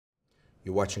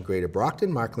You're watching Greater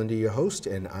Brockton. Mark Lindy, your host,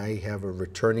 and I have a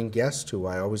returning guest who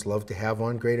I always love to have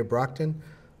on Greater Brockton,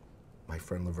 my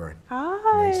friend Lovern.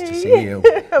 Hi. Nice to see you.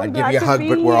 I'd give you a hug,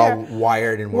 but we're all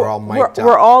wired and we're all mic'd up.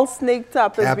 We're all snaked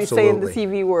up, as Absolutely. we say in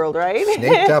the TV world, right?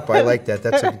 Snaked up, I like that.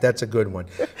 That's a good one.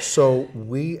 So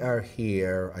we are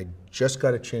here. I just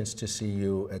got a chance to see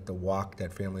you at the walk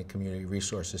that Family and Community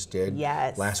Resources did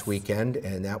last weekend,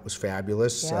 and that was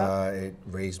fabulous. Yep. It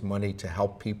raised money to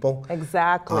help people.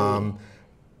 Exactly.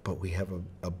 But we have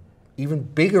a even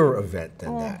bigger event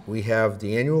than that. We have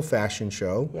the annual fashion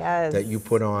show that you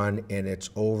put on, and it's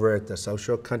over at the South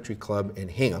Shore Country Club in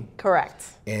Hingham. Correct.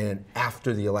 And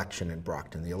after the election in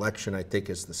Brockton. The election, I think,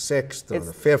 is the 6th or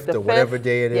the 5th or whatever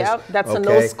day it is. Yep, that's a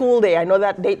no school day. I know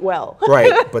that date well.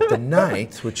 Right, but the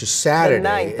 9th, which is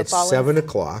Saturday, it's 7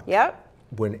 o'clock. Yep.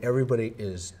 When everybody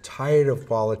is tired of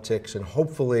politics, and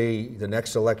hopefully the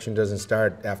next election doesn't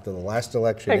start after the last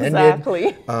election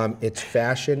ended. It's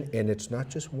fashion, and it's not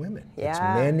just women. It's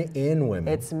men and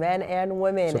women. It's men and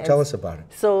women. So tell us about it.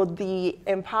 So the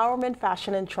Empowerment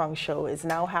Fashion and Trunk Show is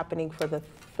now happening for the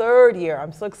 3rd year.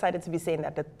 I'm so excited to be saying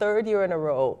that, the 3rd year in a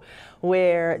row,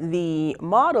 where the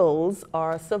models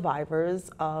are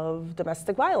survivors of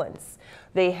domestic violence.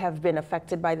 They have been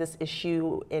affected by this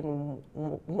issue in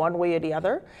one way or the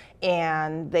other,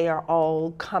 and they are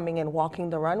all coming and walking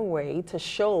the runway to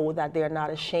show that they're not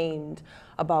ashamed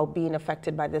about being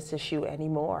affected by this issue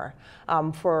anymore.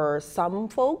 For some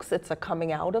folks, it's a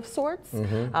coming out of sorts.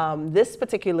 This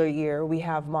particular year, we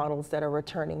have models that are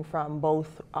returning from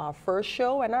both our first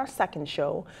show and our second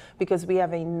show, because we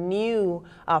have a new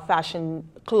fashion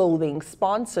clothing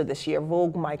sponsor this year,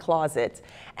 Vogue My Closet.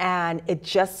 And it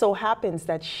just so happens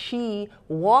that she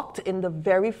walked in the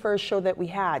very first show that we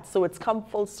had. So it's come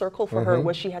full circle for her,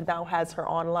 where she now has her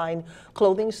online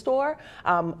clothing store.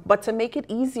 But to make it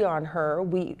easier on her,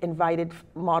 we invited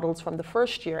models from the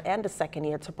first year and the second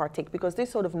year to partake, because they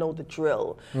sort of know the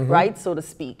drill, right, so to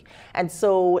speak. And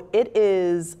so it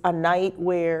is a night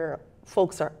where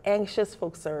folks are anxious,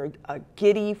 folks are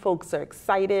giddy, folks are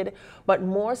excited, but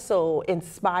more so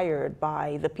inspired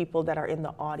by the people that are in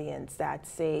the audience that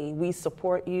say, we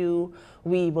support you,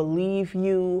 we believe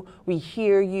you, we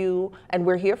hear you, and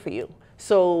we're here for you.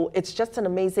 So it's just an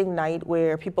amazing night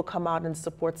where people come out and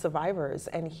support survivors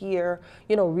and hear,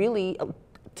 you know, really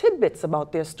tidbits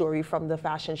about their story from the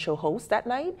fashion show host that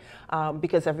night,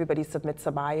 because everybody submits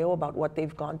a bio about what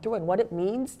they've gone through and what it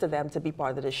means to them to be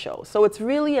part of the show. So it's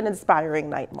really an inspiring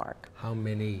night, Mark. How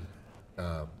many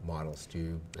models? Do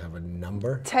you have a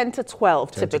number? 10 to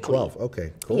 12 typically. 10 to 12,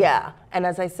 okay, cool. Yeah, and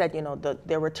as I said, you know,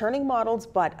 they're returning models,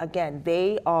 but again,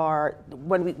 they are,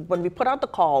 when we put out the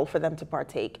call for them to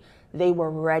partake, they were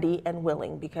ready and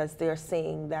willing, because they're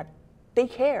saying that they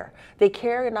care. They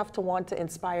care enough to want to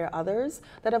inspire others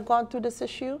that have gone through this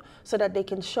issue, so that they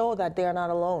can show that they're not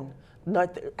alone.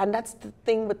 And that's the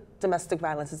thing with domestic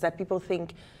violence, is that people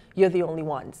think you're the only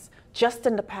ones. Just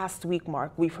in the past week,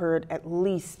 Mark, we've heard at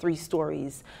least 3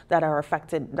 stories that are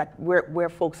affected, that where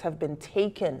folks have been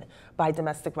taken by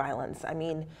domestic violence. I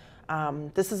mean,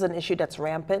 this is an issue that's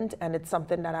rampant, and it's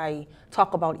something that I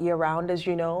talk about year-round, as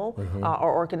you know.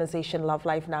 Our organization, Love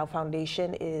Life Now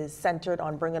Foundation, is centered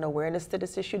on bringing awareness to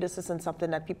this issue. This isn't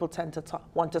something that people tend to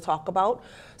want to talk about.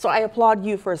 So I applaud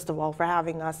you, first of all, for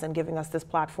having us and giving us this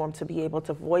platform to be able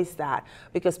to voice that,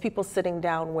 because people sitting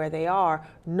down where they are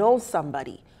know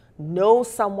somebody, knows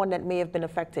someone that may have been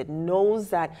affected, knows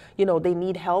that, you know, they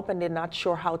need help and they're not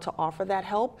sure how to offer that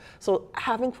help. So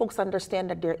having folks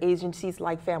understand that there are agencies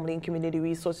like Family and Community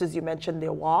Resources, you mentioned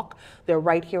their walk, they're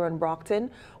right here in Brockton.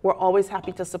 We're always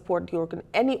happy to support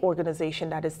any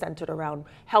organization that is centered around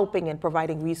helping and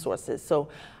providing resources. So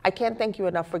I can't thank you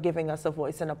enough for giving us a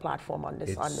voice and a platform on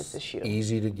this issue. It's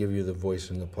easy to give you the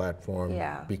voice and the platform,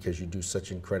 because you do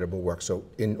such incredible work. So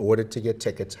in order to get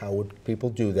tickets, how would people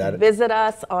do that? Visit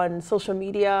us on social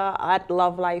media at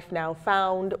Love Life Now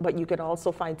Found, but you can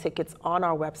also find tickets on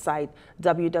our website,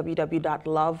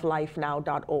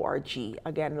 www.lovelifenow.org.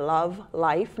 Again,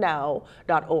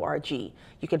 lovelifenow.org.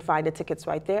 You can find the tickets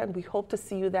right there, and we hope to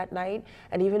see you that night.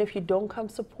 And even if you don't come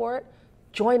support,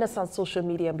 join us on social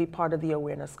media and be part of the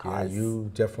awareness cause. Yeah,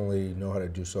 you definitely know how to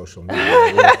do social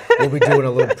media. We'll be doing a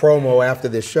little promo after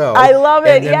this show. I love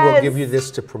it, and then we'll give you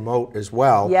this to promote as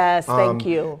well. Yes, thank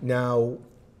you. Now,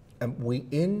 we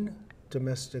in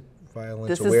Domestic Violence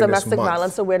This Awareness is Domestic Month.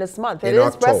 Violence Awareness Month. In It is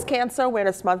October. Breast Cancer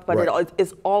Awareness Month, but it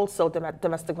is also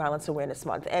Domestic Violence Awareness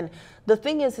Month. And the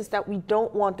thing is that we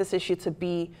don't want this issue to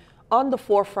be on the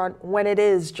forefront when it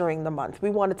is during the month. We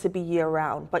want it to be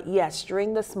year-round. But yes,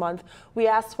 during this month, we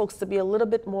ask folks to be a little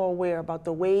bit more aware about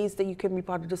the ways that you can be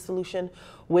part of the solution,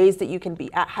 ways that you can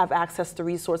have access to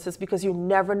resources, because you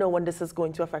never know when this is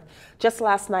going to affect. Just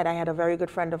last night, I had a very good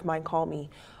friend of mine call me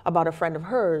about a friend of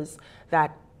hers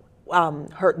that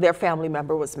their family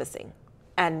member was missing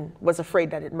and was afraid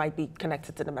that it might be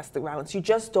connected to domestic violence. You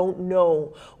just don't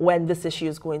know when this issue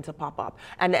is going to pop up.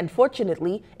 And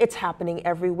unfortunately, it's happening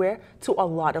everywhere to a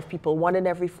lot of people. 1 in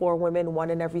every 4 women, 1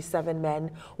 in every 7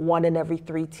 men, 1 in every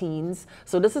 3 teens.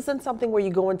 So this isn't something where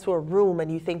you go into a room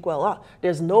and you think, well,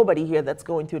 there's nobody here that's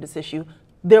going through this issue.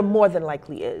 There more than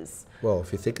likely is. Well,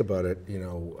 if you think about it, you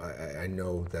know, I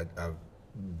know that I've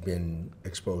been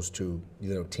exposed to,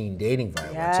 you know, teen dating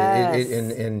violence.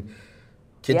 Yes. And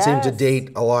kids seem to date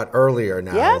a lot earlier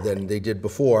now than they did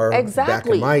before, back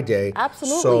in my day.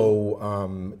 Absolutely.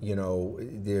 So, you know,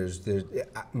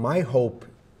 my hope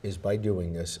is by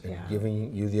doing this and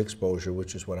giving you the exposure,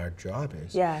 which is what our job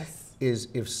is, is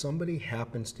if somebody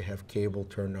happens to have cable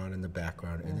turned on in the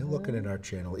background and they're looking at our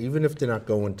channel, even if they're not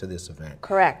going to this event,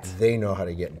 they know how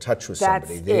to get in touch with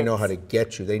somebody. They know how to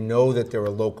get you. They know that there are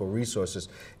local resources,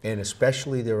 and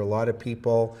especially there are a lot of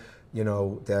people, you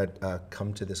know, that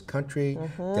come to this country,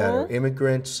 that are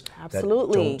immigrants, that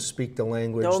don't speak the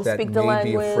language, that may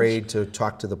be afraid to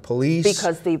talk to the police.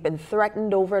 Because they've been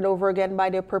threatened over and over again by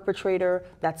their perpetrator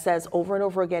that says over and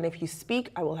over again, if you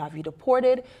speak, I will have you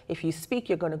deported. If you speak,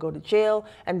 you're going to go to jail.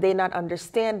 And they're not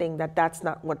understanding that that's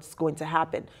not what's going to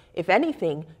happen. If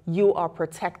anything, you are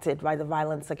protected by the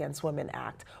Violence Against Women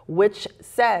Act, which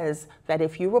says that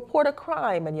if you report a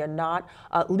crime and you're not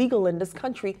legal in this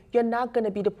country, you're not going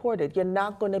to be deported. You're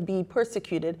not going to be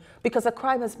persecuted because a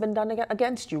crime has been done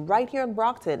against you. Right here in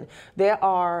Brockton, there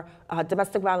are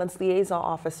domestic violence liaison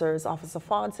officers, Officer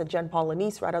Fonts and Jen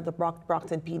Paulinese, right out of the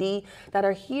Brockton PD, that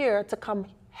are here to come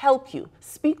help you,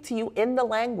 speak to you in the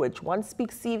language. One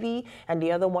speaks CV and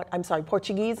the other one,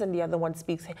 Portuguese, and the other one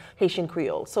speaks Haitian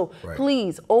Creole. So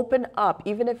please open up,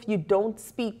 even if you don't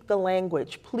speak the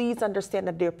language, please understand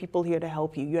that there are people here to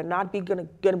help you. You're not going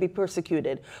to be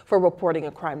persecuted for reporting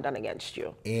a crime done against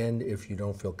you. And if you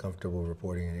don't feel comfortable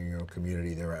reporting it in your own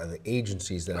community, there are other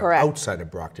agencies that are outside of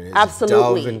Brockton. Is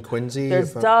Absolutely. Dove and Quincy?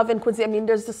 There's Dove and Quincy. I mean,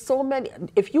 there's just so many.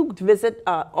 If you visit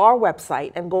our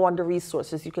website and go under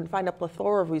resources, you can find a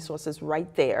plethora of resources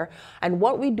right there. And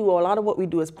what we do, a lot of what we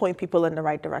do is point people in the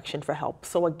right direction for help.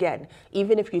 So again,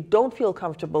 even if you don't feel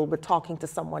comfortable with talking to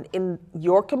someone in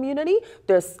your community,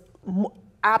 there's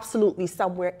absolutely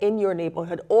somewhere in your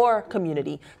neighborhood or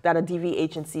community that a DV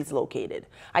agency is located.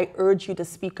 I urge you to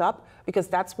speak up, because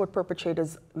that's what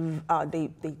perpetrators,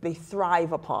 they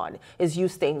thrive upon, is you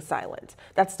staying silent.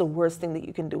 That's the worst thing that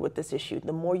you can do with this issue.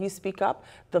 The more you speak up,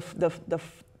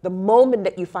 the moment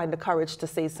that you find the courage to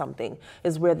say something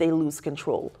is where they lose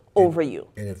control over you.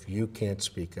 And if you can't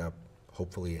speak up,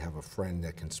 hopefully you have a friend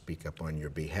that can speak up on your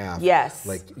behalf. Yes.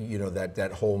 Like, you know,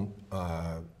 that whole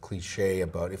cliche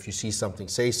about if you see something,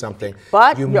 say something.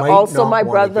 But you're also my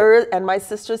brother and my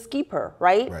sister's keeper,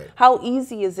 right? How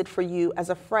easy is it for you as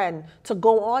a friend to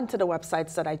go on to the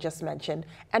websites that I just mentioned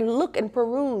and look and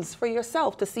peruse for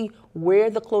yourself to see where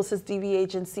the closest DV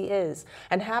agency is,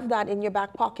 and have that in your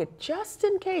back pocket just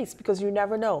in case, because you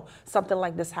never know something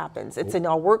like this happens. It's in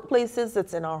our workplaces,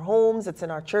 it's in our homes, it's in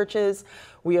our churches.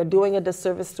 We are doing a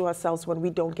disservice to ourselves when we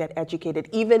don't get educated,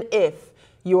 even if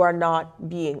you are not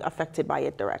being affected by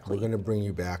it directly. We're going to bring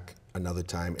you back another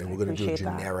time, and we're going to do a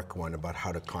generic one about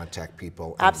how to contact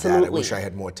people. And Absolutely. I wish I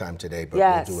had more time today, but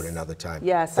we'll do it another time.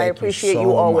 Yes, I appreciate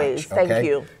you always. Thank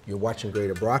you. You're watching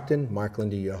Greater Brockton. Mark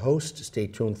Lindy, your host. Stay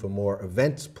tuned for more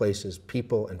events, places,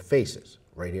 people, and faces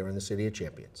right here in the City of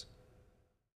Champions.